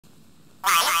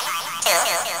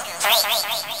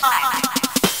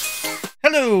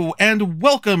Hello, and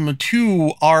welcome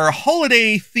to our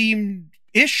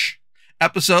holiday-themed-ish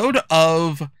episode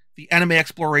of the Anime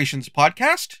Explorations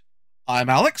podcast. I'm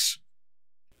Alex.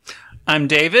 I'm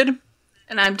David.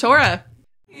 And I'm Tora.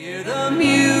 Hear the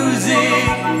music,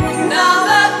 now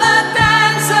that the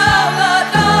dance of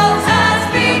the dolls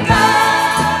has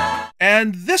begun.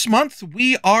 And this month,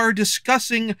 we are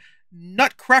discussing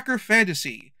Nutcracker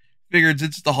Fantasy. Figured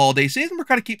it's the holiday season, we're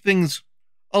going to keep things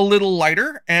a little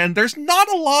lighter, and there's not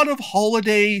a lot of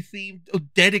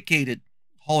dedicated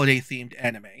holiday-themed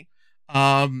anime.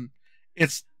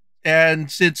 Since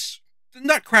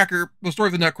the story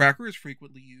of the Nutcracker is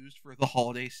frequently used for the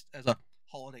holidays as a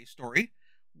holiday story,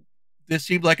 this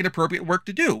seemed like an appropriate work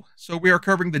to do. So we are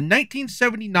covering the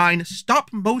 1979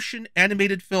 stop-motion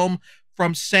animated film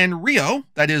from Sanrio,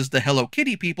 that is the Hello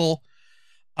Kitty people,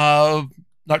 of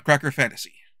Nutcracker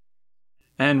Fantasy.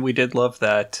 And we did love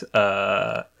that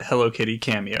Hello Kitty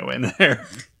cameo in there.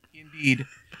 Indeed.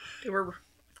 They were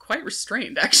quite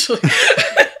restrained, actually.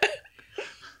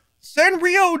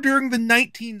 Sanrio during the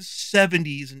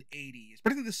 1970s and 80s,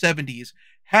 particularly the 70s,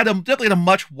 definitely had a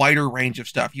much wider range of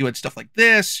stuff. You had stuff like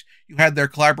this. You had their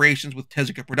collaborations with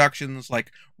Tezuka Productions,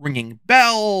 like Ringing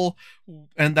Bell,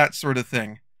 and that sort of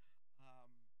thing.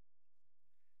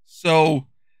 So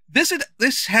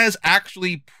this has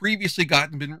actually previously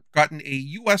gotten a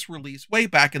U.S. release way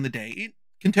back in the day,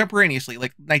 contemporaneously,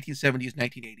 like 1970s,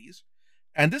 1980s.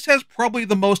 And this has probably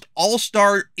the most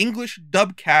all-star English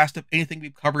dub cast of anything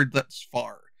we've covered thus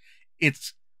far.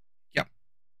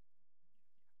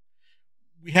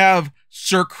 We have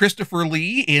Sir Christopher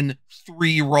Lee in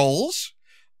 3 roles.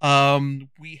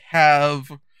 We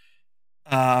have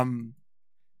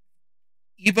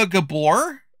Eva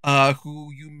Gabor,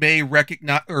 who you may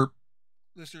recognize, or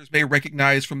listeners may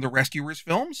recognize from the Rescuers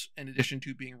films, in addition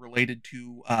to being related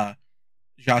to Zsa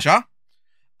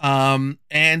Zsa.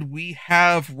 And we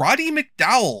have Roddy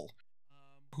McDowall,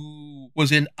 who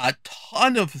was in a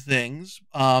ton of things,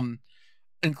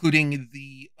 including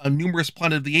the numerous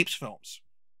Planet of the Apes films.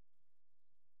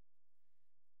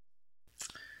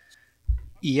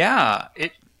 Yeah,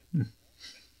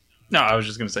 No, I was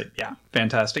just going to say, yeah,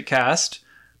 fantastic cast.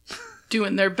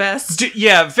 Doing their best.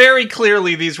 Yeah, very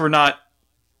clearly these were not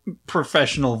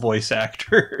professional voice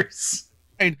actors.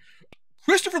 And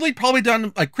Christopher Lee probably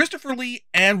done, Christopher Lee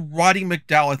and Roddy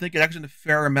McDowall, I think it actually a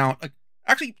fair amount.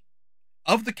 Actually,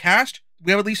 of the cast,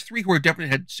 we have at least 3 who have definitely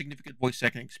had significant voice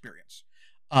acting experience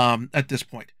at this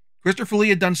point. Christopher Lee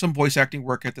had done some voice acting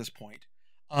work at this point.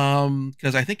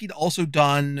 Because I think he'd also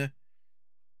done,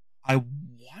 I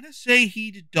want to say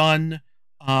he'd done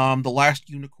The Last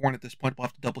Unicorn at this point. We'll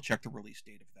have to double check the release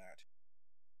date of that.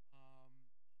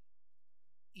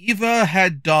 Eva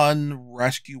had done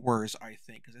Rescuers, I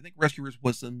think, because I think Rescuers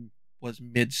was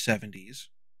mid-70s.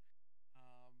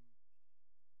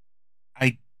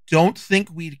 I don't think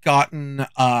we'd gotten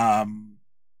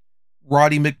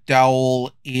Roddy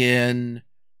McDowall in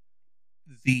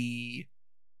the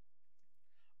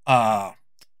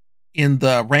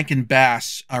Rankin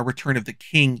Bass Return of the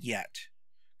King yet,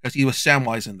 because he was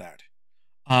Samwise in that.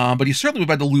 But he certainly would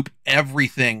have had to loop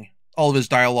everything, all of his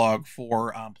dialogue,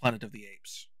 for Planet of the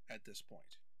Apes at this point.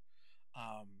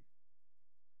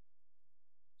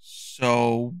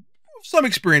 So, some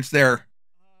experience there.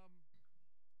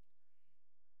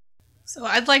 So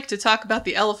I'd like to talk about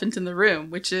the elephant in the room,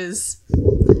 which is,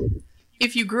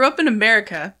 if you grew up in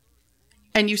America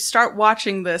and you start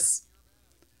watching this,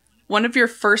 one of your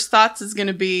first thoughts is going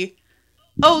to be,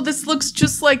 oh, this looks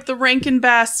just like the Rankin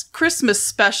Bass Christmas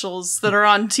specials that are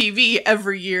on TV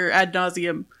every year ad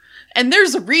nauseum. And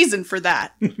there's a reason for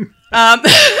that.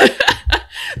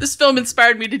 This film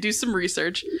inspired me to do some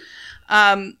research.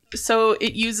 So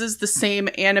it uses the same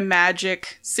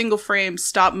Animagic single frame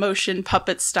stop motion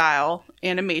puppet style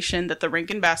animation that the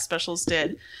Rankin Bass specials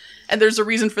did. And there's a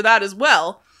reason for that as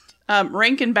well.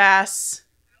 Rankin Bass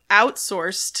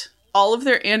outsourced all of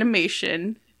their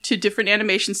animation to different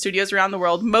animation studios around the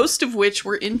world, most of which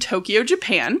were in Tokyo,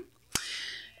 Japan.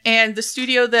 And the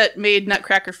studio that made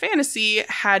Nutcracker Fantasy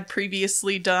had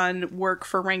previously done work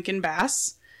for Rankin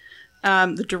Bass.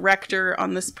 The director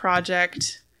on this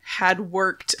project had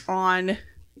worked on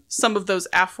some of those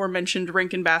aforementioned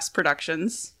Rankin Bass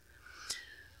productions.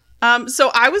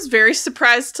 So I was very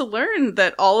surprised to learn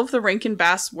that all of the Rankin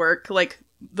Bass work, like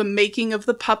the making of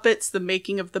the puppets, the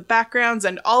making of the backgrounds,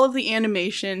 and all of the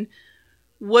animation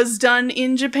was done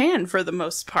in Japan for the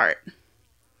most part.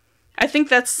 I think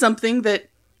that's something that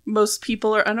most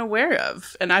people are unaware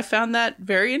of, and I found that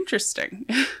very interesting.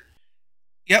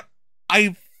 Yep.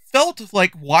 I felt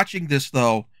like watching this,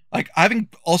 though, Like, having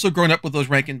also grown up with those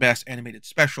Rankin Bass animated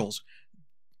specials,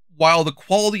 while the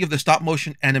quality of the stop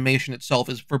motion animation itself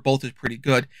is pretty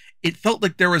good, it felt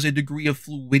like there was a degree of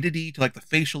fluidity to like the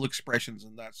facial expressions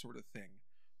and that sort of thing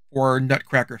for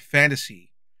Nutcracker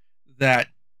Fantasy that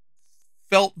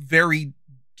felt very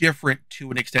different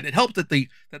to an extent. It helped that the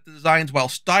designs, while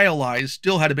stylized,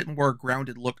 still had a bit more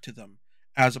grounded look to them,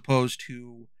 as opposed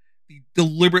to the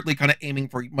deliberately kind of aiming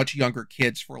for much younger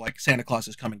kids for like Santa Claus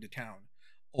is Coming to Town,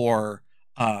 or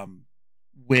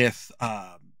with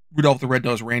Rudolph the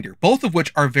Red-Nosed Reindeer, both of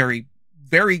which are very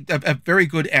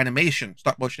good animation,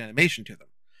 stop motion animation to them.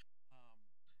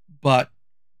 But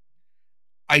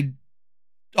I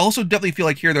also definitely feel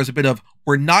like here there's a bit of,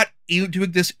 we're not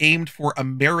doing this aimed for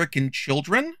American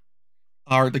children,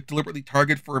 or like deliberately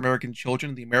targeted for American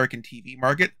children, the American TV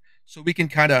market, so we can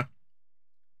kind of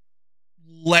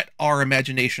let our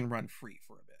imagination run free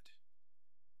for a bit.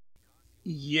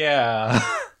 Yeah.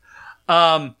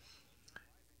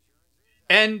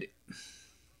 And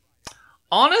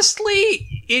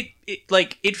honestly,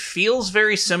 it feels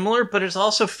very similar, but it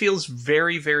also feels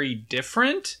very, very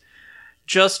different.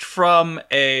 Just from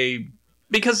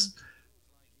because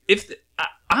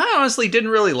I honestly didn't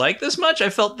really like this much. I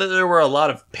felt that there were a lot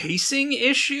of pacing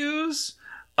issues.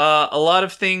 A lot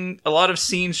of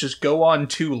scenes just go on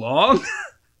too long.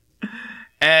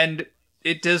 And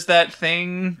it does that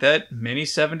thing that many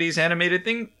 70s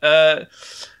animated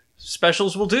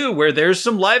specials will do, where there's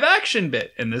some live action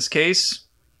bit. In this case,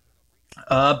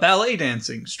 ballet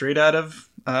dancing straight out of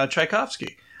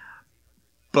Tchaikovsky.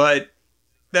 But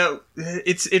those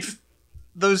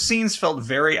scenes felt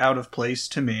very out of place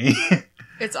to me.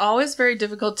 It's always very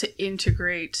difficult to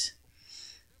integrate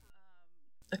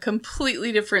a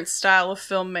completely different style of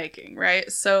filmmaking,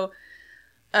 right? So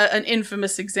an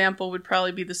infamous example would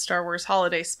probably be the Star Wars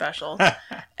Holiday Special.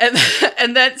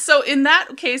 and then, so in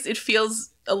that case, it feels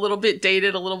a little bit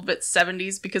dated, a little bit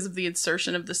 70s because of the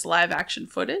insertion of this live action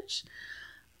footage.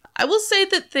 I will say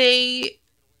that they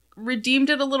redeemed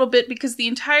it a little bit because the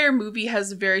entire movie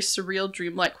has a very surreal,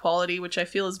 dreamlike quality, which I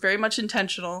feel is very much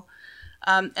intentional.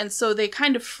 And so they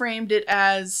kind of framed it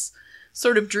as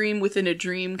sort of dream within a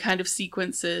dream kind of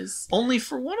sequences. Only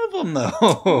for one of them,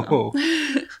 though.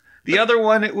 The other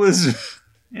one, it was...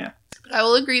 Yeah. But I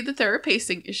will agree that there are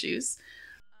pacing issues.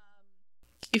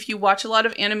 If you watch a lot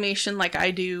of animation like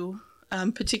I do,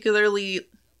 particularly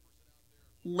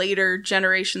later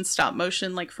generation stop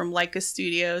motion, like from Leica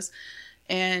Studios,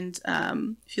 and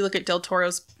if you look at Del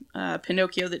Toro's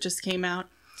Pinocchio that just came out,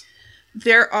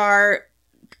 there are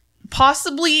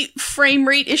possibly frame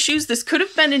rate issues. This could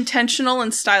have been intentional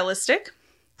and stylistic,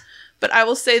 but I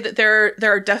will say that there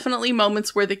are definitely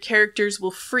moments where the characters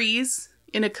will freeze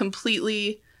in a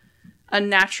completely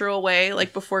unnatural way,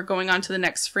 like before going on to the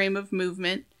next frame of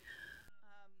movement.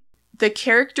 The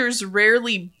characters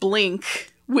rarely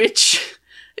blink, which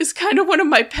is kind of one of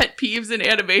my pet peeves in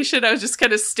animation. I was just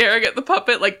kind of staring at the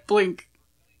puppet like, blink,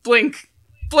 blink,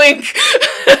 blink.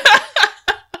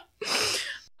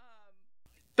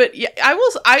 But yeah,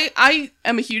 I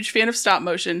am a huge fan of stop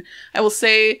motion. I will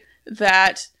say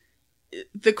that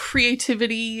the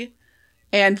creativity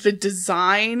and the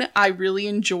design I really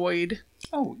enjoyed.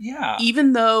 Oh, yeah.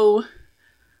 Even though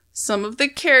some of the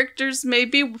characters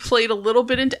maybe played a little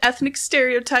bit into ethnic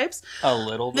stereotypes. A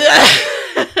little bit.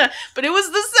 But it was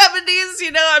the 70s,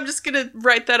 you know, I'm just going to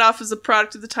write that off as a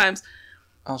product of the times.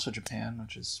 Also Japan,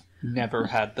 which has never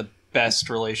had the best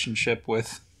relationship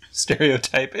with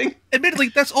stereotyping. Admittedly,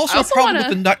 that's also a problem with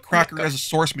the Nutcracker as a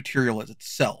source material as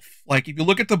itself. Like, if you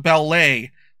look at the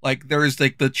ballet, like, there's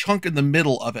like the chunk in the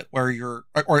middle of it where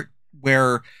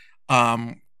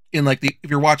in like if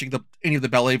you're watching any of the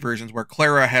ballet versions where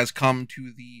Clara has come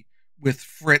to with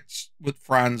Franz,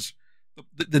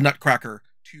 the Nutcracker,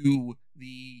 to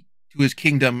his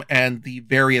kingdom, and the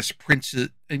various princes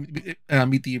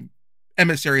meet the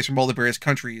emissaries from all the various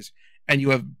countries, and you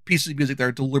have pieces of music that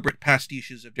are deliberate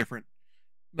pastiches of different,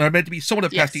 that are meant to be somewhat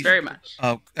of pastiches very much.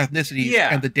 Of ethnicities,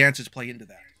 Yeah. and the dances play into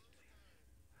that.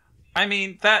 I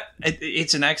mean,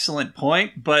 it's an excellent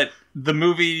point, but the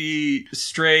movie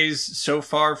strays so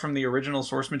far from the original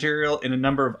source material in a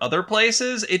number of other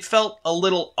places, it felt a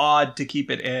little odd to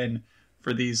keep it in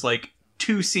for these, like,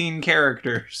 two-scene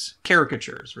caricatures,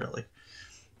 really.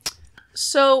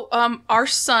 So, our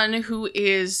son, who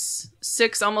is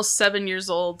 6, almost 7 years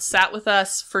old, sat with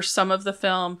us for some of the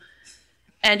film,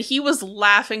 and he was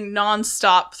laughing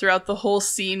nonstop throughout the whole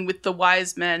scene with the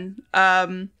wise men.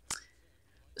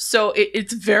 So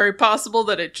it's very possible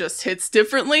that it just hits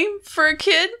differently for a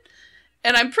kid.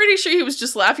 And I'm pretty sure he was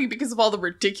just laughing because of all the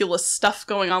ridiculous stuff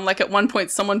going on. Like at one point,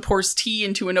 someone pours tea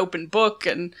into an open book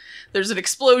and there's an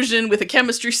explosion with a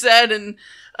chemistry set and,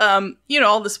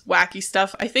 all this wacky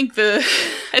stuff. I think the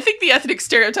ethnic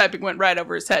stereotyping went right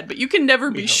over his head, but you can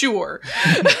never be sure,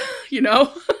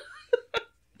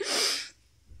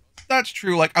 That's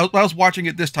true. Like I was watching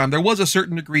it this time, there was a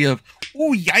certain degree of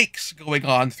 "oh yikes" going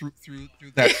on through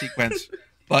that sequence,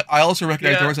 but I also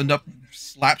recognize there was enough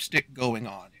slapstick going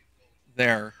on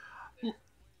there.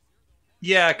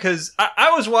 Yeah, because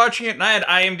I was watching it and I had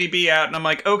IMDb out and I'm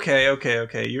like, okay,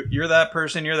 you're that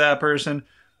person.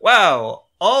 Wow,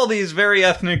 all these very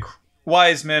ethnic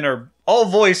wise men are all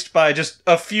voiced by just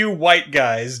a few white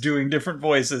guys doing different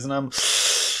voices, and I'm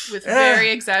with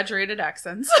very exaggerated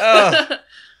accents.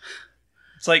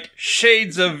 It's like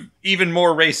shades of even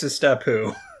more racist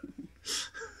Apu.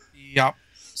 Yep.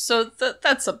 So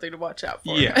that's something to watch out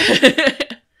for. Yeah.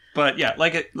 But yeah,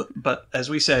 but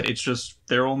as we said, it's just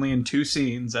they're only in 2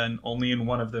 scenes, and only in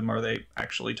one of them are they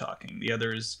actually talking. The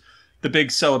other is the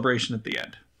big celebration at the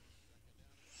end.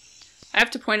 I have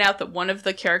to point out that one of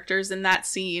the characters in that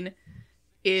scene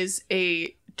is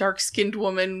a dark-skinned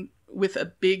woman with a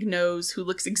big nose who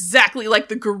looks exactly like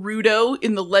the Gerudo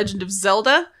in The Legend of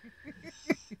Zelda.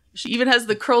 She even has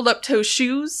the curled up toe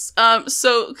shoes. Long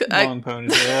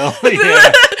ponytail.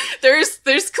 Yeah.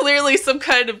 There's clearly some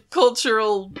kind of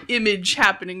cultural image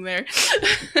happening there.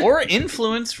 Or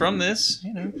influence from this,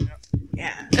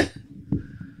 Yeah.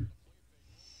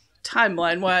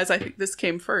 Timeline wise, I think this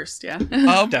came first, yeah.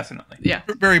 Definitely. Yeah.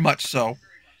 Very much so.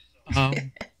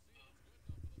 Like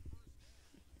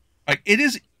it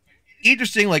is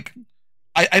interesting. Like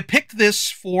I picked this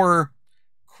for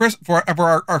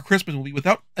our Christmas movie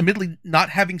without admittedly not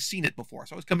having seen it before,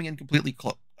 so I was coming in completely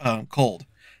cold.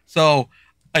 So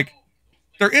like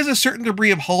there is a certain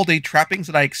degree of holiday trappings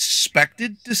that I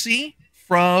expected to see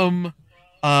from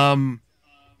I've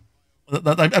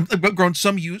grown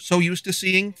so used to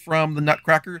seeing from the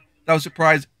Nutcracker that I was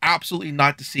surprised absolutely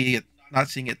not seeing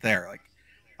it there. Like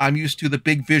I'm used to the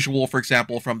big visual, for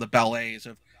example, from the ballets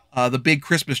of the big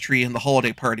Christmas tree and the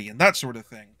holiday party and that sort of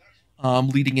thing.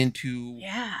 Leading into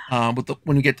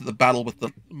when we get to the battle with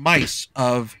the mice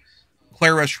of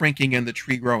Clara shrinking and the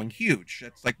tree growing huge.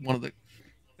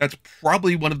 That's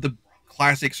probably one of the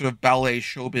classic sort of ballet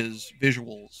showbiz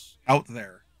visuals out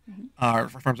there,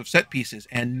 in terms of set pieces,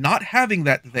 and not having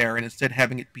that there, and instead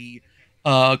having it be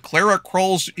Clara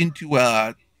crawls into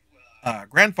a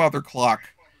grandfather clock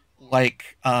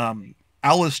like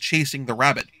Alice chasing the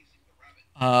rabbit.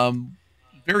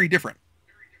 Very different.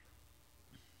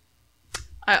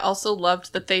 I also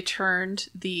loved that they turned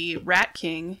the Rat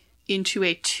King into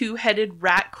a 2-headed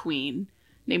rat queen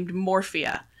named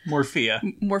Morphia.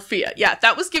 Morphia. Yeah,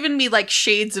 that was giving me like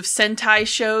shades of Sentai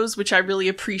shows, which I really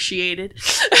appreciated.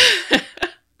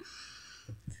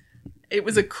 It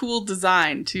was a cool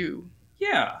design too.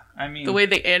 Yeah, I mean the way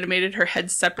they animated her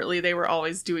head separately, they were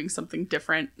always doing something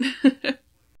different.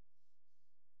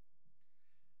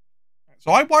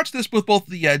 So I watched this with both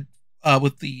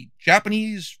with the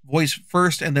Japanese voice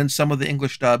first and then some of the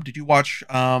English dub. Did you watch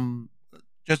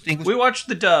just English? We watched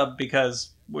the dub because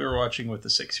we were watching with the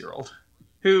 6-year-old.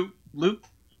 Who, Luke,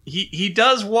 he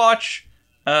does watch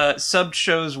subbed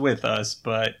shows with us,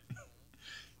 but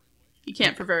he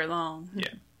can't for very long.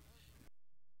 Yeah.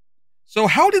 So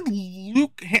how did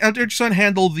Luke, your son,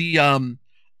 handle the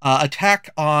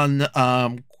attack on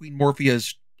Queen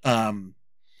Morphia's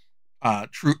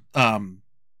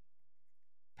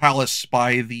palace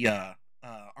by the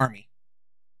army?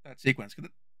 That sequence.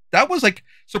 That was like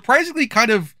surprisingly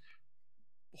kind of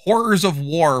horrors of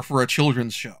war for a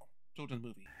children's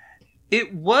movie.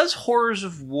 It was horrors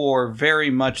of war, very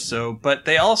much so, but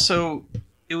it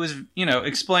was,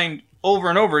 explained over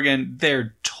and over again,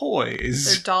 they're toys.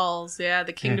 They're dolls, yeah,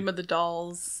 the kingdom of the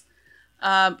dolls.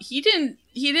 He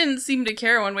didn't seem to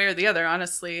care one way or the other,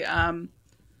 honestly. I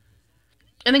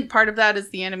think part of that is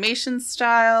the animation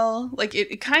style. Like,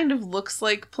 it kind of looks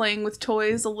like playing with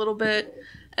toys a little bit.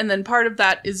 And then part of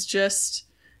that is just,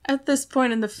 at this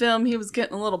point in the film, he was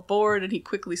getting a little bored and he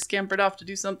quickly scampered off to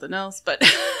do something else. But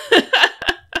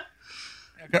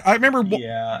I remember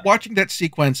watching that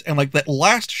sequence, and like that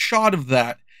last shot of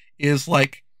that is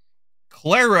like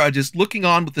Clara just looking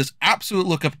on with this absolute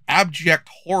look of abject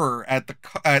horror at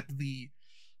the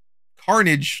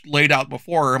carnage laid out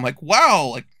before her. I'm like, wow,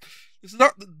 like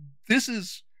this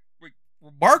is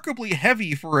remarkably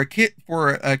heavy for a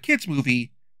kids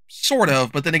movie, sort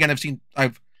of. But then again,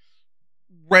 I've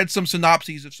read some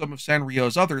synopses of some of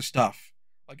Sanrio's other stuff,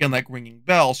 again, like Ringing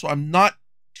Bell, so I'm not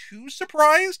too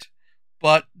surprised.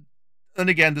 But then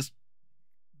again,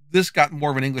 this got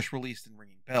more of an English release than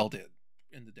Ringing Bell did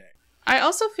in the day. I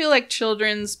also feel like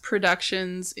children's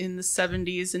productions in the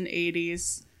 70s and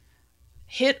 80s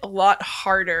hit a lot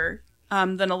harder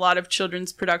than a lot of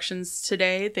children's productions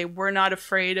today. They were not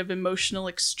afraid of emotional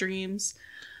extremes.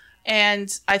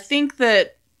 And I think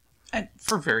that... And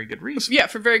for very good reason. Yeah,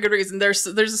 for very good reason. There's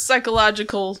a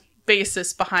psychological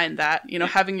basis behind that. You know,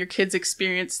 having your kids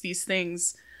experience these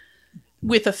things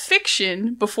with a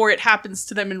fiction before it happens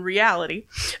to them in reality.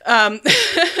 No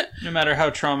matter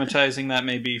how traumatizing that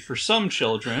may be for some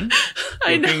children,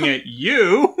 looking at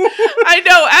you. I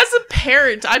know. As a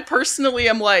parent, I personally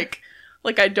am like,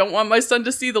 I don't want my son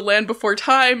to see The Land Before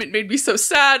Time. It made me so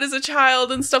sad as a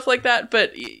child and stuff like that.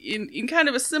 But in kind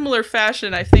of a similar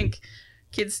fashion, I think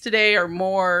kids today are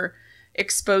more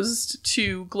exposed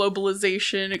to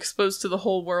globalization, exposed to the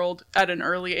whole world at an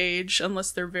early age,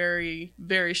 unless they're very,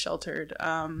 very sheltered.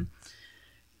 And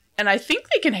I think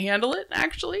they can handle it,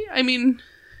 actually. I mean,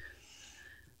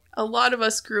 a lot of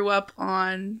us grew up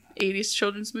on 80s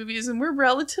children's movies, and we're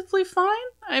relatively fine.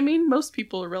 I mean, most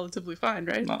people are relatively fine,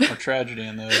 right? Not more tragedy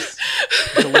in those.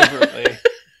 Deliberately.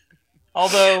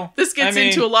 Although... This gets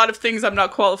into a lot of things I'm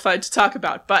not qualified to talk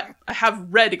about, but I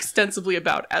have read extensively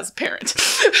about as a parent.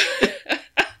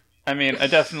 I mean, I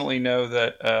definitely know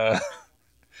that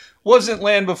wasn't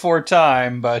Land Before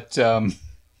Time, but Go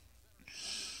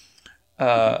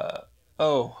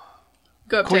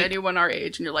up to anyone our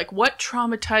age and you're like, what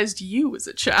traumatized you as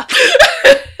a child?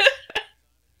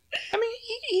 I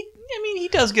mean, he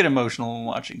does get emotional when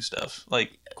watching stuff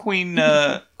like Queen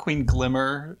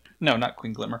Glimmer. No, not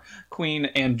Queen Glimmer. Queen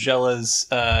Angela's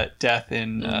death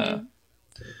in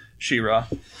She-Ra.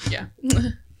 Yeah.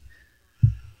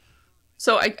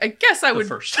 So I guess I would... The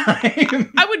first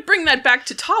time. I would bring that back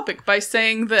to topic by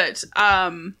saying that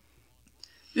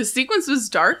the sequence was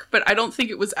dark, but I don't think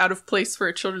it was out of place for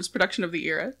a children's production of the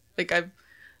era. Like, I've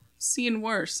seen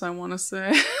worse, I want to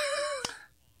say.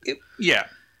 Yeah.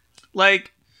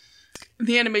 Like...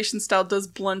 The animation style does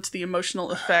blunt the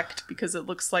emotional effect because it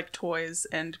looks like toys,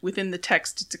 and within the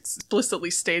text it's explicitly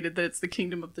stated that it's the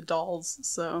kingdom of the dolls,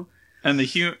 so... And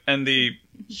the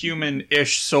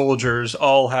human-ish soldiers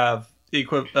all have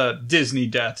Disney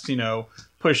deaths, you know,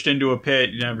 pushed into a pit,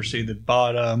 you never see the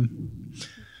bottom.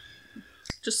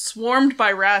 Just swarmed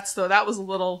by rats, though. That was a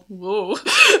little... Whoa.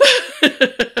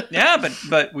 Yeah,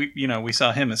 but we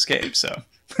saw him escape, so...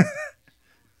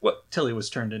 Till he was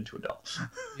turned into a doll.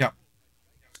 Yeah.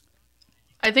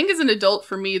 I think as an adult,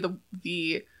 for me,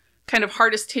 the kind of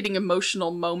hardest hitting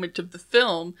emotional moment of the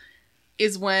film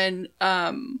is when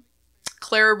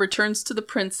Clara returns to the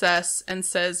princess and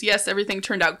says, yes, everything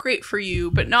turned out great for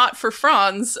you, but not for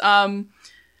Franz. And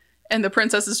the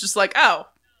princess is just like, oh,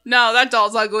 no, that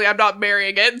doll's ugly, I'm not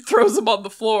marrying it, and throws him on the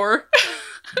floor.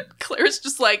 Claire's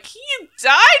just like, he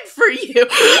died for you.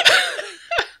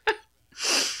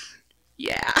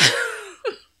 Yeah.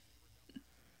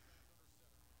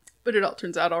 But it all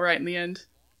turns out all right in the end.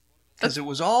 Because it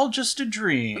was all just a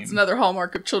dream. That's another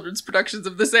hallmark of children's productions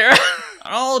of this era.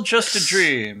 All just a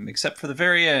dream, except for the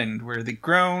very end, where the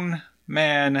grown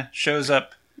man shows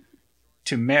up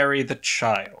to marry the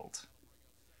child.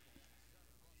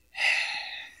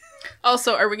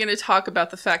 Also, are we going to talk about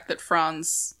the fact that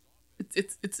Franz...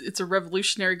 It's a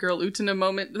revolutionary girl Utena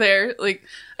moment there, like,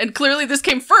 and clearly this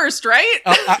came first, right?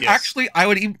 Yes. Actually, I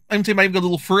would even say might even go a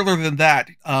little further than that.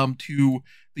 To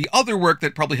the other work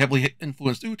that probably heavily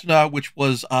influenced Utena, which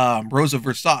was Rose of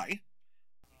Versailles.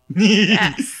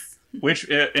 Yes. Which,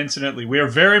 incidentally, we are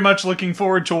very much looking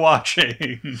forward to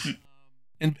watching.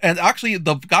 and actually,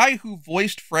 the guy who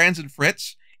voiced Franz and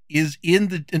Fritz is on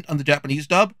the Japanese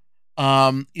dub.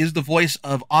 Is the voice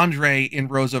of Andre in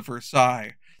Rose of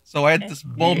Versailles. So I had this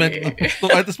moment,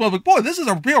 boy, this is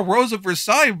a real Rose of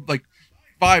Versailles like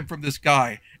vibe from this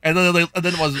guy. And then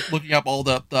I was looking up all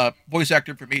the voice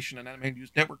actor information on Anime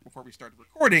News Network before we started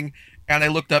recording, and I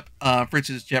looked up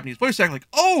Fritz's Japanese voice actor, like,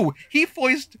 oh, he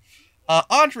voiced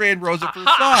Andre in Rose of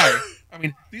Versailles. I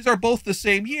mean, these are both the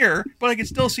same year, but I can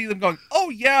still see them going, oh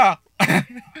yeah.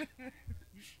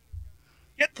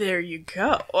 There you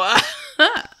go.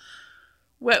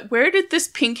 Where did this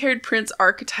pink-haired prince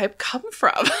archetype come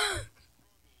from?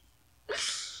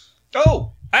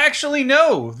 Oh, I actually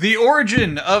know the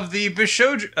origin of the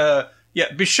Bishonen.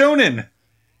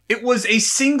 It was a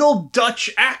single Dutch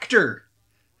actor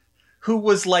who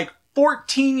was like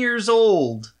 14 years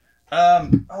old.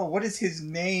 What is his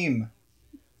name?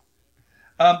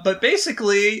 But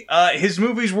basically, his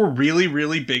movies were really,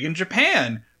 really big in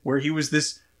Japan, where he was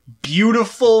this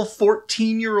beautiful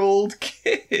 14-year-old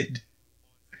kid.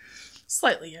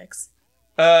 Slightly yikes.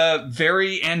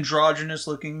 Very androgynous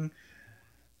looking.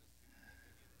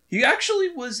 He actually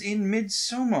was in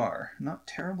Midsommar not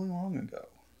terribly long ago.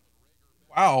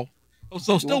 Wow. Oh,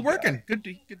 so still Cool working. guy. Good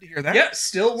to hear that. Yeah,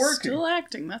 still working. Still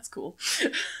acting. That's cool.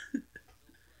 So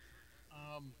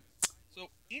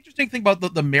interesting thing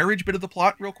about the marriage bit of the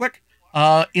plot, real quick.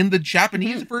 In the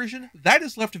Japanese version, that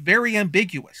is left very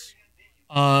ambiguous.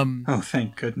 Oh,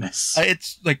 thank goodness.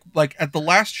 It's like at the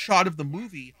last shot of the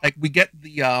movie, like we get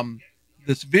the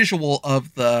this visual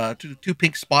of the two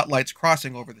pink spotlights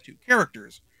crossing over the two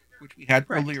characters, which we had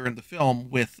Right. earlier in the film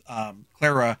with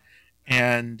Clara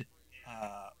and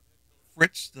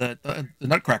Fritz, the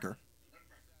Nutcracker,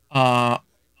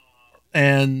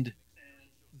 and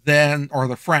then or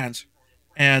the Franz,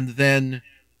 and then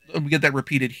we get that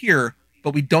repeated here,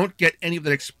 but we don't get any of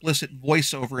that explicit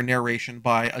voiceover narration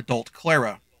by adult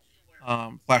Clara,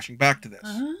 flashing back to this.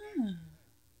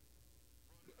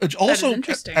 It's also,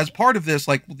 interesting. as part of this,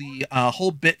 like the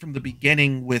whole bit from the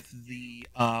beginning with the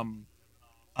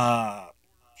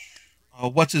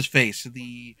what's his face,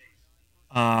 the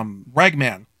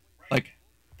Ragman, like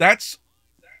that's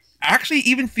actually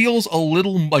even feels a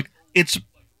little like it's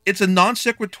a non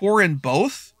sequitur in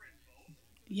both,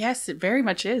 Yes, it very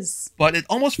much is. but it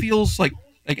almost feels like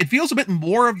it feels a bit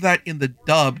more of that in the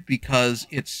dub because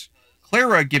it's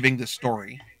Clara giving the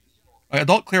story,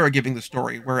 adult Clara giving the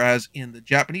story, whereas in the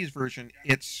Japanese version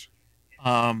it's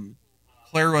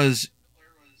Clara's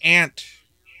aunt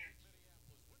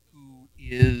who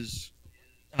is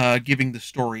giving the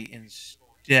story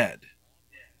instead.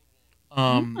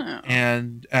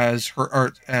 And as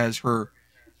her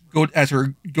go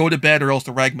to bed or else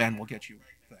the Ragman will get you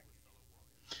thing.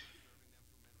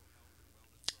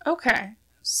 Okay.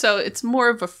 So it's more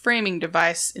of a framing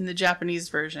device in the Japanese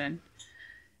version.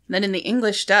 And then in the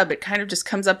English dub, it kind of just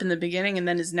comes up in the beginning and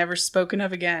then is never spoken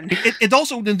of again. It's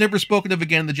also never spoken of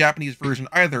again in the Japanese version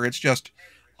either. It's just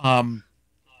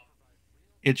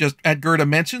Gerda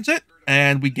mentions it,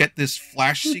 and we get this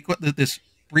flash sequence, this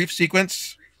brief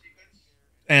sequence,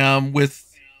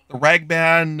 with the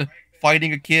Ragman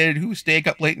fighting a kid who's staying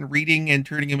up late and reading and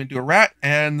turning him into a rat,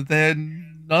 and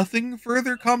then nothing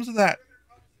further comes of that.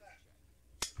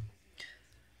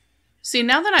 See,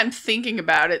 now that I'm thinking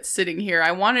about it sitting here,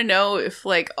 I want to know if,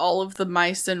 like, all of the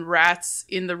mice and rats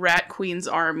in the Rat Queen's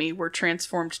army were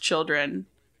transformed children.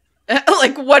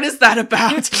 Like, what is that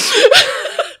about?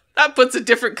 That puts a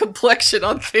different complexion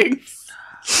on things.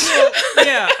 Well,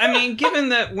 yeah, I mean, given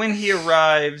that when he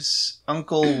arrives,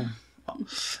 Uncle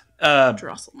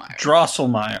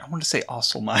Drosselmeyer. I want to say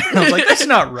Osselmeyer. I was like, that's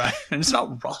not right. It's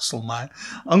not Rosselmeyer.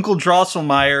 Uncle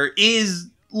Drosselmeyer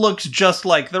looks just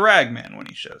like the Ragman when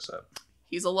he shows up.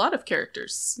 He's a lot of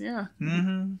characters. Yeah.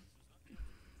 Mm-hmm.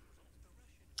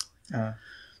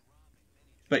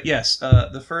 But yes,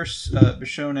 the first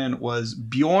Bishonen was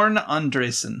Bjorn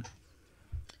Andresen.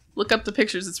 Look up the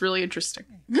pictures. It's really interesting.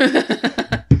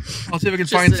 I'll see if I can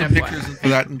Just find an some FYI. pictures for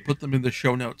that and put them in the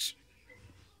show notes.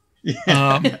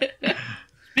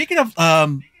 Speaking of a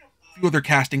few other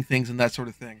casting things and that sort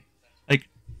of thing, like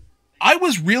I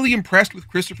was really impressed with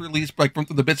Christopher Lee's, like from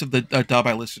the bits of the dub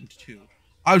I listened to.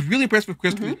 I was really impressed with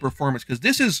Christopher Lee's performance because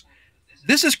this is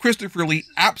Christopher Lee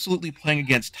absolutely playing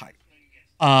against type.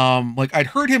 Like I'd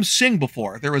heard him sing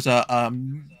before. There was a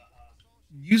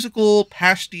musical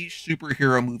pastiche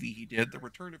superhero movie he did, The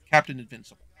Return of Captain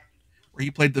Invincible, where he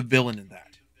played the villain in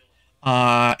that.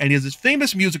 And he has this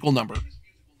famous musical number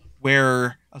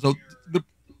where, so the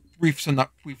brief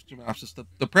synopsis,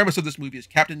 the premise of this movie is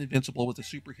Captain Invincible was a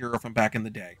superhero from back in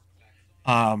the day.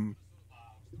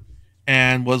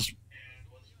 And was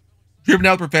driven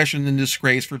out of the profession in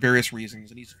disgrace for various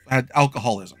reasons, and he's had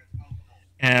alcoholism.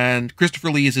 And Christopher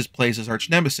Lee plays his arch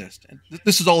nemesis. And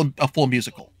this is all a full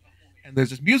musical. And there's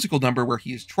this musical number where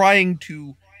he is trying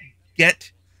to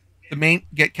get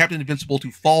Captain Invincible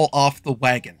to fall off the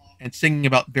wagon and singing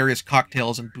about various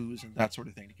cocktails and booze and that sort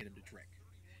of thing to get him to drink.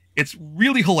 It's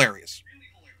really hilarious.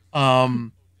 But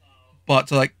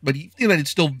it's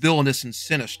still villainous and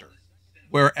sinister.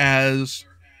 Whereas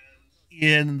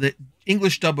in the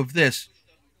English dub of this,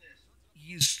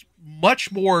 he's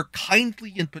much more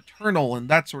kindly and paternal and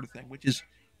that sort of thing, which is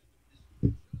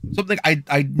something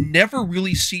I'd never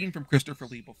really seen from Christopher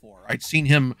Lee before. I'd seen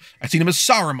him as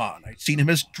Saruman. I'd seen him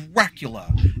as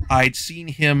Dracula. I'd seen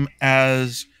him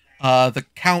as the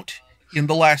Count in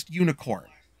The Last Unicorn.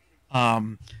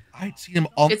 I'd seen him.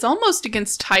 It's almost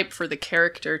against type for the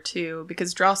character too,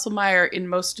 because Drosselmeyer in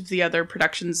most of the other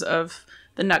productions of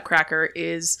the Nutcracker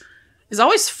is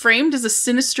always framed as a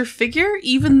sinister figure,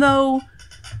 even though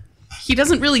he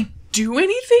doesn't really do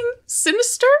anything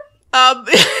sinister.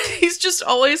 He's just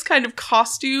always kind of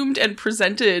costumed and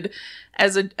presented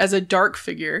as a dark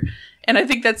figure. And I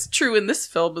think that's true in this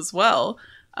film as well.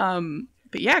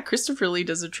 But yeah, Christopher Lee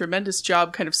does a tremendous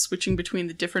job kind of switching between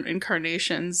the different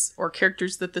incarnations or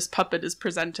characters that this puppet is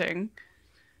presenting.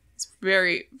 It's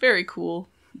very, very cool.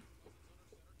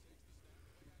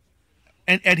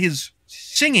 And his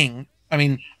singing, I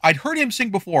mean, I'd heard him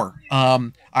sing before.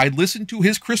 I'd listened to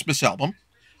his Christmas album.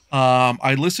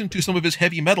 I listened to some of his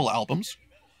heavy metal albums.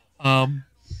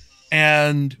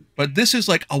 But this is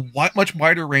like a much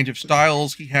wider range of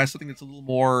styles. He has something that's a little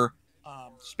more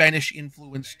Spanish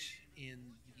influenced in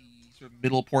the sort of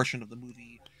middle portion of the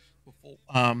movie, before,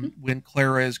 when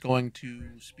Clara is going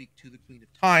to speak to the Queen of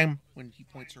Time, when he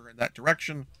points her in that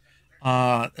direction,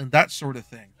 and that sort of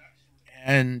thing.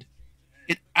 And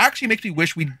it actually makes me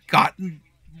wish we'd gotten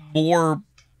more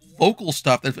vocal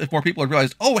stuff. If more people had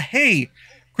realized, oh, hey,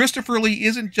 Christopher Lee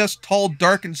isn't just tall,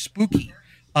 dark, and spooky.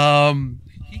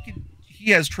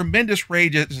 He has tremendous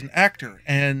range as an actor,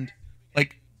 and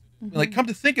like come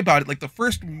to think about it, like the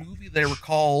first movie that I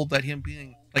recall that him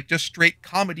being like just straight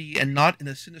comedy and not in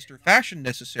a sinister fashion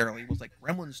necessarily was like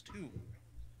Gremlins 2.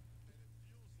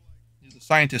 He's the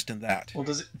scientist in that. Well,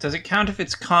 does it count if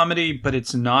it's comedy, but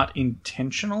it's not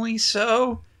intentionally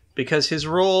so? Because his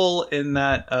role in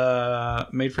that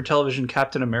made-for-television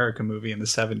Captain America movie in the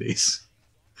 70s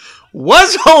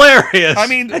was hilarious. I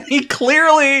mean, and he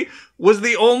clearly was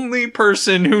the only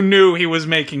person who knew he was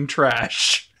making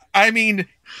trash. I mean,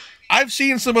 I've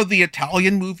seen some of the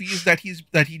Italian movies that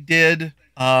he did.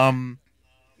 As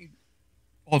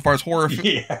far as horror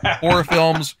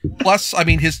films, plus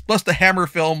the Hammer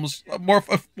films, more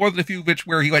than a few of which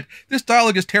where he went, "This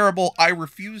dialogue is terrible. I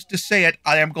refuse to say it.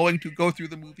 I am going to go through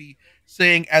the movie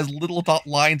saying as little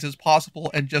lines as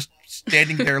possible and just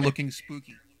standing there looking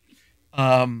spooky."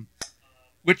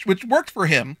 Which worked for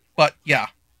him, but yeah.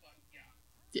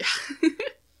 Yeah.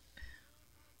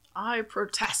 I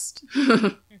protest.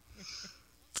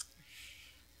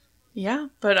 Yeah,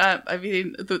 but I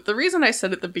mean, the reason I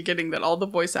said at the beginning that all the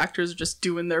voice actors are just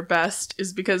doing their best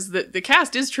is because the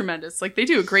cast is tremendous. Like, they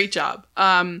do a great job.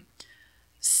 Syncing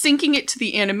it to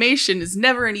the animation is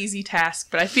never an easy task,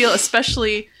 but I feel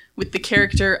especially with the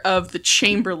character of the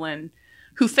Chamberlain,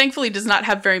 who thankfully does not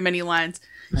have very many lines.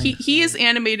 He is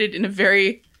animated in a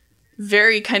very,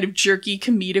 very kind of jerky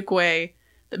comedic way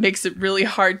that makes it really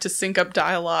hard to sync up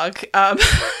dialogue.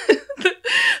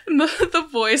 The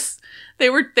voice, they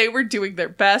were doing their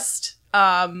best,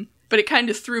 but it kind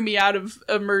of threw me out of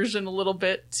immersion a little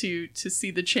bit to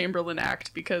see the Chamberlain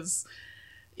act, because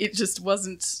it just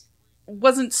wasn't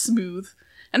smooth.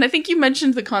 And I think you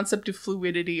mentioned the concept of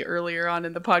fluidity earlier on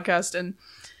in the podcast, and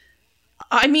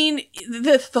I mean,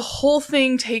 the whole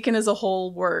thing taken as a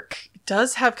whole work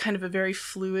does have kind of a very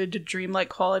fluid, dreamlike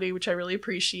quality, which I really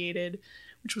appreciated,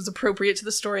 which was appropriate to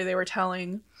the story they were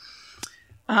telling.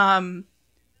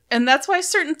 And that's why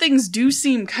certain things do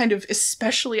seem kind of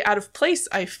especially out of place,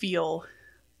 I feel.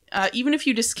 Even if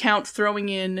you discount throwing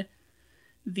in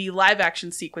the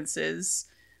live-action sequences,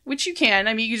 which you can.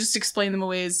 I mean, you just explain them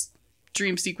away as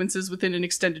dream sequences within an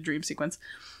extended dream sequence.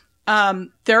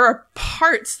 There are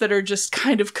parts that are just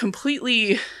kind of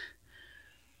completely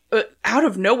out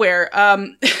of nowhere.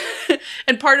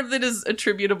 And part of it is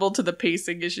attributable to the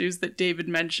pacing issues that David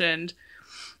mentioned.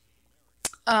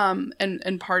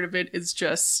 And part of it is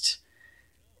just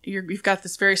you've got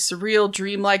this very surreal,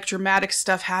 dreamlike, dramatic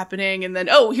stuff happening, and then,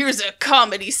 oh, here's a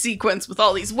comedy sequence with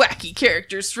all these wacky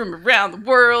characters from around the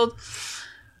world,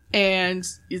 and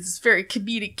it's this very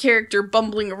comedic character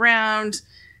bumbling around,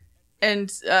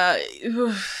 and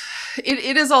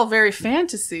it is all very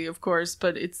fantasy, of course,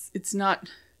 but it's not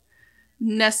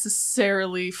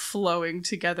necessarily flowing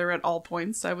together at all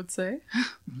points, I would say.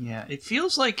 Yeah, it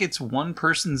feels like it's one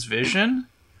person's vision,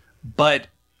 but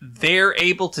they're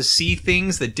able to see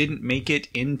things that didn't make it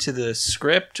into the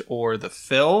script or the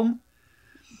film.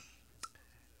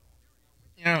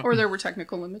 Yeah. Or there were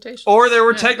technical limitations.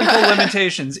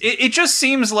 It just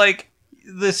seems like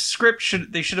the script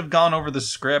should have gone over the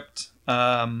script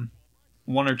one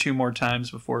or two more times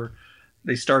before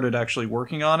they started actually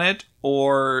working on it,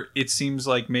 or it seems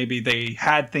like maybe they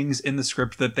had things in the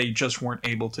script that they just weren't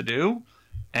able to do,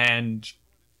 and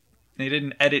they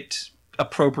didn't edit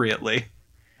appropriately.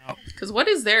 Because what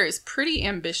is there is pretty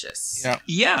ambitious. Yeah.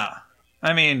 Yeah.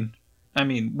 I mean,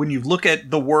 when you look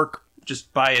at the work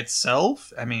just by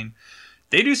itself, I mean,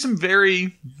 they do some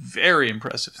very, very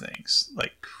impressive things.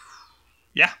 Like,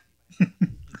 yeah.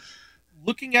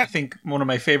 I think one of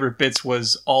my favorite bits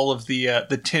was all of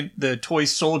the toy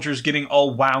soldiers getting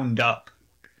all wound up.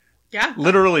 Yeah.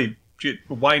 Literally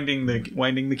winding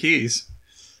the keys.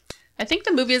 I think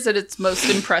the movie is at its most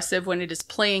impressive when it is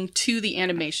playing to the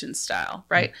animation style,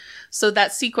 right? So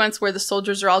that sequence where the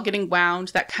soldiers are all getting wound,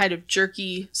 that kind of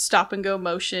jerky stop and go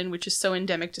motion, which is so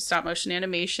endemic to stop motion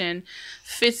animation,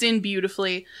 fits in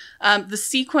beautifully. The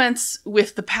sequence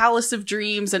with the Palace of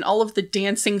Dreams and all of the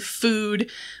dancing food,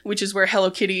 which is where Hello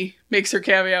Kitty makes her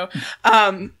cameo.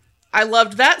 I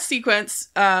loved that sequence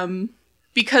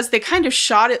because they kind of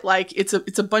shot it like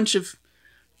it's a bunch of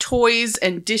toys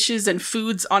and dishes and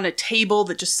foods on a table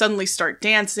that just suddenly start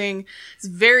dancing. It's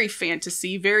very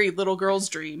fantasy, very little girl's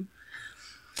dream.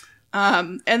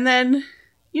 And then,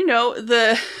 you know,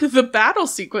 the battle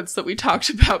sequence that we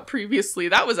talked about previously,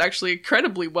 that was actually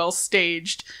incredibly well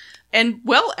staged and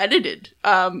well edited.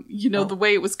 The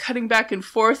way it was cutting back and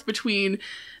forth between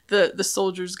the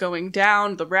soldiers going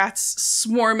down, the rats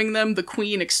swarming them, the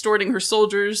queen extorting her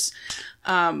soldiers.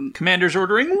 Commander's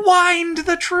ordering, wind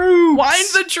the troops! Wind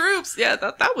the troops! Yeah,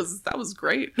 that was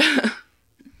great. So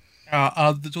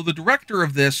the director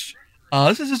of this,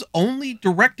 this is his only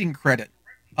directing credit.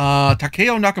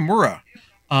 Takeo Nakamura.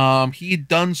 He'd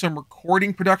done some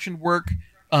recording production work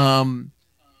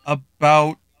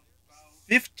about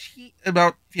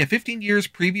 15 years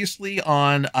previously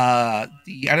on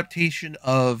the adaptation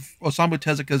of Osamu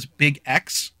Tezuka's Big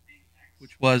X,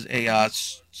 which was a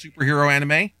superhero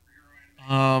anime.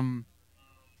 And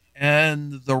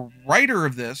the writer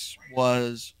of this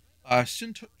was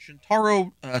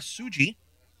Shintaro Tsuji,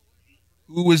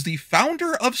 who was the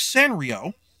founder of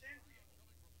Sanrio.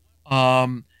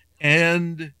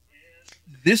 And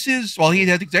this is,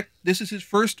 this is his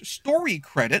first story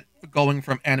credit going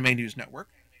from Anime News Network.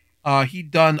 He'd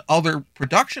done other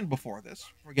production before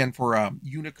this, again for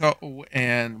Unico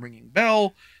and Ringing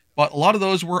Bell, but a lot of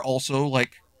those were also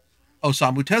like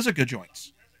Osamu Tezuka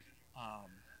joints.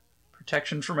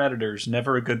 Protection from editors,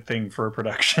 never a good thing for a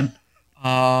production.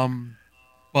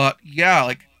 But yeah,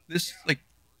 like this, like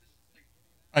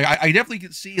I definitely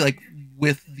could see like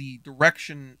with the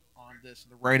direction on this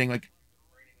and the writing, like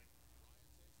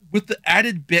with the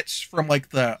added bits from like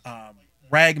the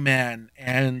Ragman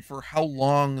and for how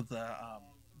long the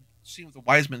scene with the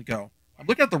wise men go. I'm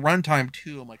looking at the runtime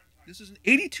too. I'm like, this is an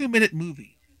 82-minute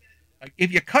movie. Like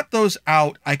if you cut those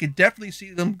out, I could definitely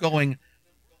see them going,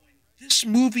 this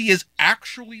movie is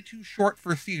actually too short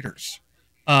for theaters.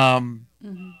 We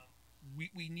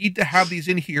need to have these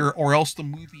in here, or else the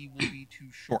movie will be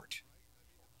too short,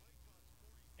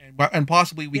 and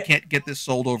possibly we can't get this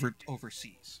sold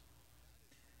overseas.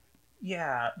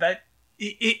 Yeah, that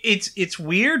it's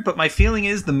weird, but my feeling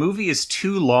is the movie is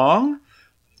too long.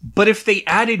 But if they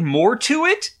added more to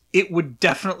it, it would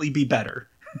definitely be better.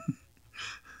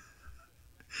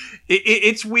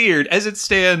 It's weird. As it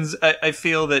stands, I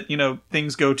feel that,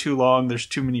 things go too long, there's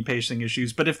too many pacing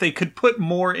issues, but if they could put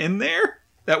more in there,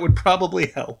 that would probably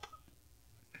help.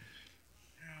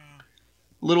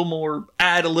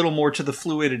 Add a little more to the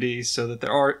fluidity so that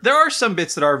there are some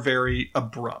bits that are very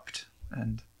abrupt,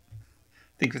 and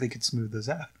I think they could smooth those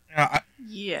out.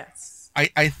 Yes.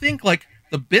 I think, like,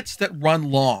 the bits that run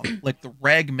long, like the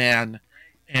Ragman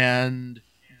and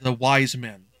the Wise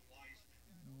Men,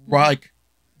 like,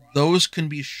 those can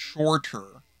be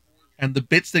shorter, and the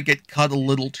bits that get cut a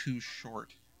little too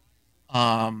short,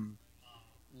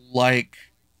 like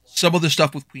some of the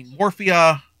stuff with Queen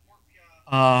Morphia,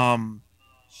 some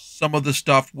of the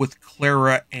stuff with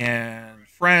Clara and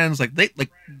friends,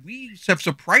 we have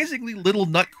surprisingly little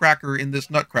Nutcracker in this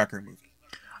Nutcracker movie.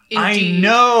 I Indeed.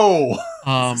 know.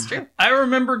 This is true. I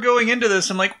remember going into this,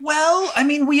 I'm like, well, I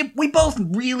mean, we both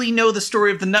really know the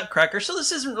story of the Nutcracker, so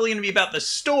this isn't really going to be about the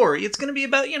story. It's going to be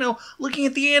about, looking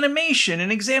at the animation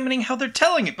and examining how they're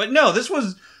telling it. But no, this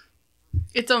was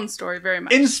Its own story, very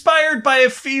much. inspired by a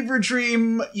fever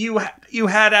dream you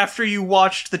had after you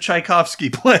watched the Tchaikovsky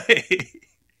play.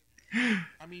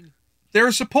 I mean,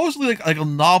 there's supposedly like a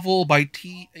novel by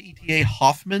E.T.A.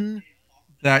 Hoffman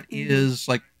that is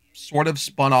like sort of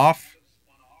spun off,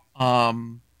 or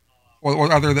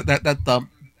rather that the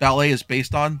ballet is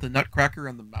based on, The Nutcracker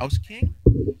and the Mouse King.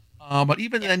 But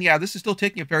even then, this is still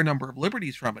taking a fair number of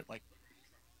liberties from it. Like,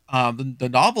 the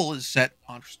novel is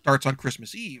starts on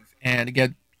Christmas Eve, and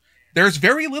again, there's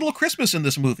very little Christmas in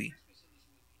this movie.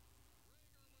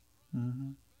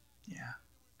 Mm-hmm. Yeah,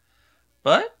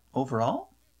 but overall,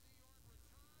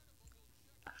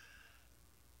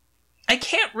 I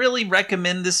can't really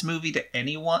recommend this movie to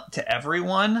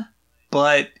everyone,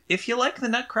 but if you like the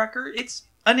Nutcracker, it's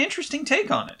an interesting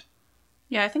take on it.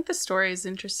 Yeah, I think the story is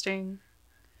interesting.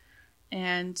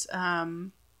 And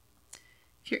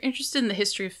if you're interested in the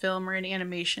history of film or in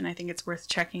animation, I think it's worth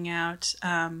checking out.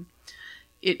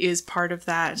 it is part of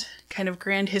that kind of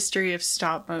grand history of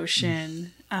stop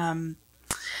motion.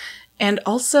 And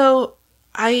also,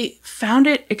 I found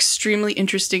it extremely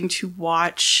interesting to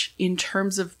watch in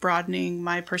terms of broadening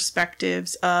my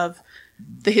perspectives of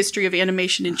the history of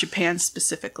animation in Japan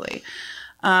specifically.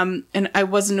 And I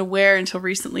wasn't aware until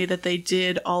recently that they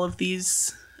did all of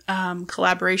these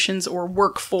collaborations or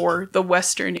work for the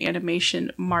Western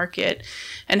animation market,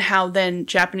 and how then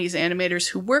Japanese animators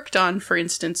who worked on, for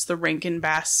instance, the Rankin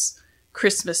Bass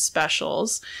Christmas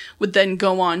specials would then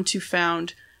go on to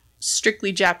found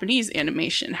strictly Japanese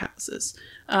animation houses.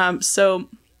 So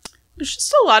there's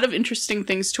just a lot of interesting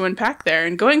things to unpack there.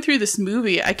 And going through this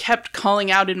movie, I kept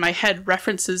calling out in my head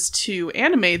references to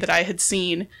anime that I had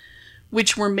seen,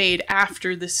 which were made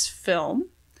after this film,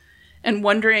 and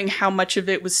wondering how much of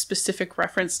it was specific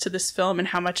reference to this film and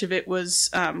how much of it was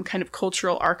kind of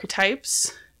cultural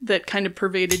archetypes that kind of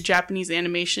pervaded Japanese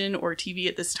animation or TV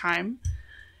at this time.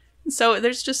 And so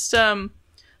there's just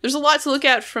there's a lot to look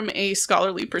at from a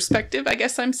scholarly perspective, I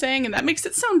guess I'm saying, and that makes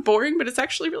it sound boring, but it's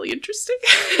actually really interesting.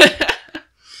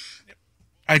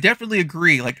 I definitely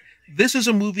agree. Like, this is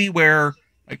a movie where,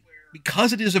 like,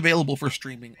 because it is available for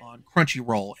streaming on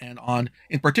Crunchyroll and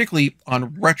particularly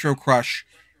on Retro Crush,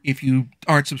 if you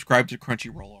aren't subscribed to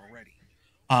Crunchyroll already,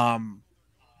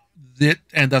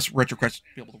 and thus Retro Crush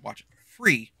be able to watch it for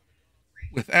free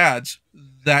with ads,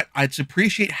 that I'd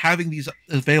appreciate having these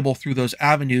available through those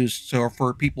avenues, so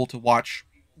for people to watch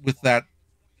with that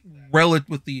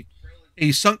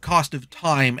a sunk cost of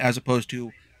time as opposed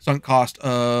to sunk cost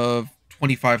of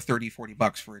 $25, $30,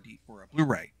 $40 for a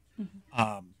Blu-ray.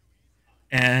 Mm-hmm.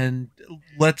 And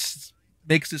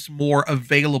makes this more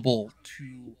available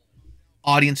to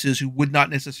audiences who would not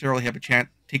necessarily have a chance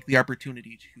take the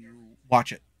opportunity to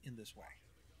watch it in this way.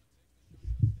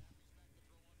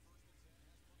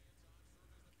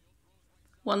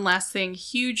 One last thing,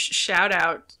 huge shout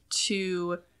out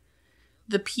to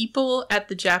the people at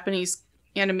the Japanese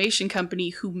animation company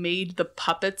who made the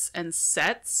puppets and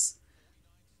sets,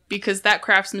 because that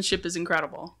craftsmanship is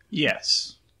incredible.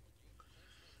 Yes.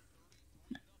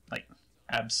 Like,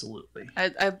 absolutely.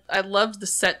 I loved the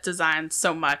set design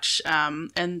so much,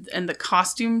 and the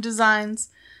costume designs.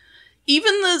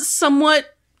 Even the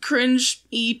somewhat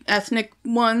cringe-y ethnic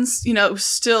ones, it was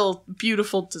still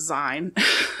beautiful design.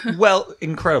 Well,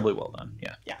 incredibly well done.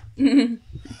 Yeah.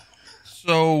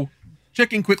 So,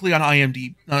 checking quickly on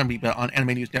IMDb, not IMDb, but on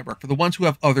Anime News Network, for the ones who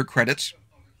have other credits,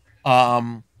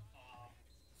 for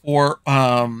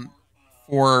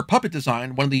puppet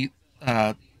design, one of the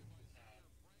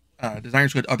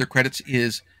designers who had other credits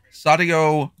is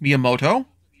Sadio Miyamoto,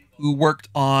 who worked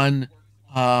on,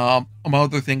 among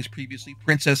other things previously,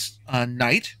 Princess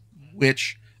Knight,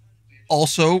 which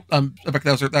also, in fact,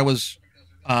 that was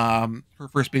her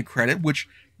first big credit, which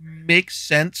makes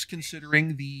sense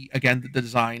considering the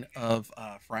design of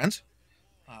Friends,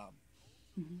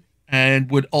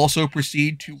 and would also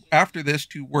proceed to,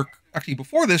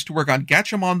 before this, to work on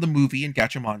Gatchaman the movie and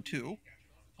Gatchaman 2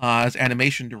 as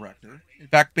animation director. In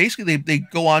fact, basically they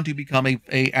go on to become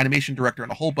a animation director on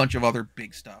a whole bunch of other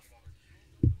big stuff,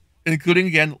 including,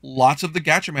 again, lots of the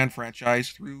Gatchaman franchise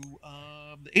through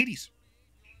the 80s.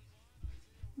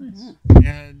 Nice.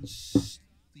 And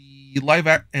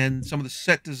and some of the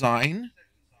set design,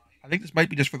 I think this might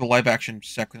be just for the live action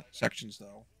sections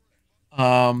though,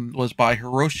 was by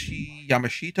Hiroshi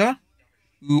Yamashita,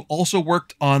 who also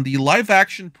worked on the live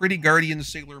action Pretty Guardian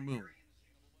Sailor Moon,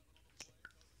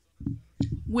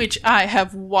 which I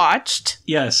have watched.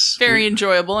 Yes. Very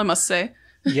enjoyable, I must say.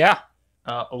 Yeah.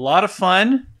 A lot of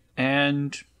fun,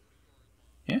 and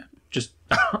yeah, just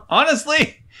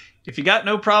honestly, if you got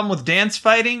no problem with dance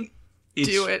fighting,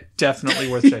 Do it. Definitely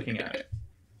worth checking out.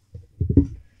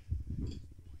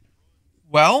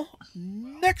 Well,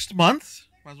 next month,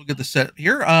 might as well get the set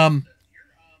here.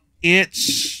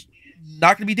 It's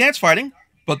not going to be dance fighting,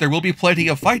 but there will be plenty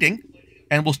of fighting,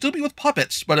 and we'll still be with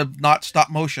puppets, but of not stop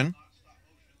motion.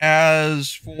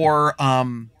 As for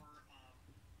the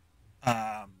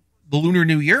Lunar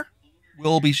New Year,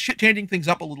 we'll be changing things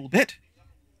up a little bit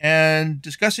and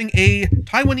discussing a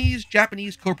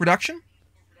Taiwanese-Japanese co-production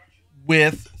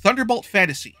with Thunderbolt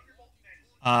Fantasy.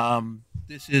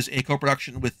 This is a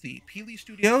co-production with the Peely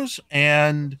Studios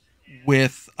and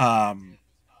with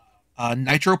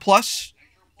Nitro Plus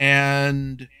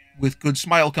and with Good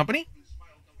Smile Company.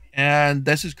 And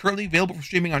this is currently available for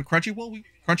streaming on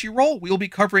Crunchyroll. We will be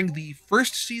covering the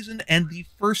first season and the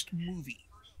first movie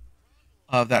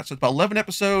of that. So it's about 11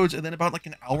 episodes and then about like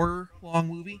an hour-long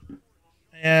movie.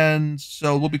 And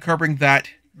so we'll be covering that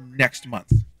next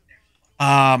month.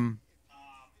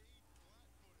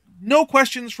 No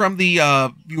questions from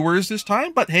the viewers this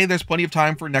time, but hey, there's plenty of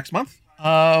time for next month.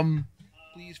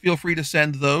 Please feel free to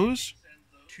send those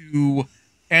to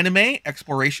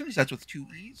animeexplorations, that's with 2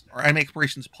 E's, or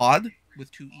animeexplorationspod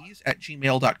with 2 E's at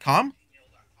gmail.com.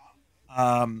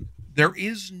 There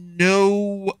is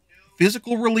no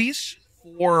physical release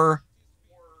for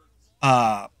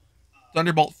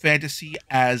Thunderbolt Fantasy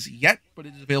as yet, but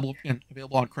it is available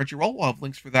on Crunchyroll. We'll have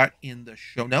links for that in the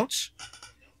show notes.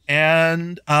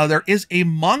 And there is a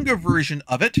manga version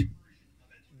of it,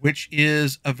 which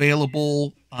is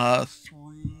available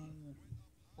through,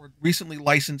 or recently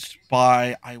licensed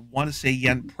by, I want to say,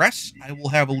 Yen Press. I will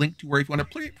have a link to where if you want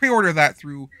to pre-order that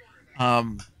through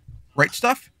Right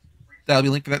Stuff, that'll be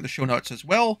linked for that in the show notes as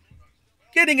well.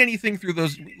 Getting anything through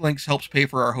those links helps pay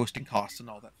for our hosting costs and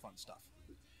all that fun stuff.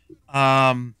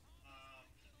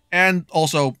 And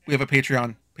also we have a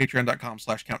Patreon,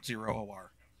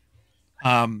 patreon.com/count0or.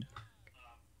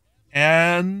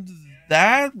 And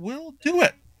that will do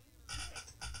it.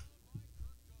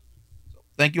 So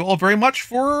thank you all very much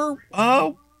for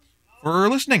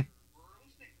listening.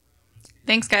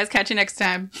 Thanks, guys. Catch you next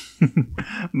time.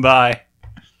 Bye.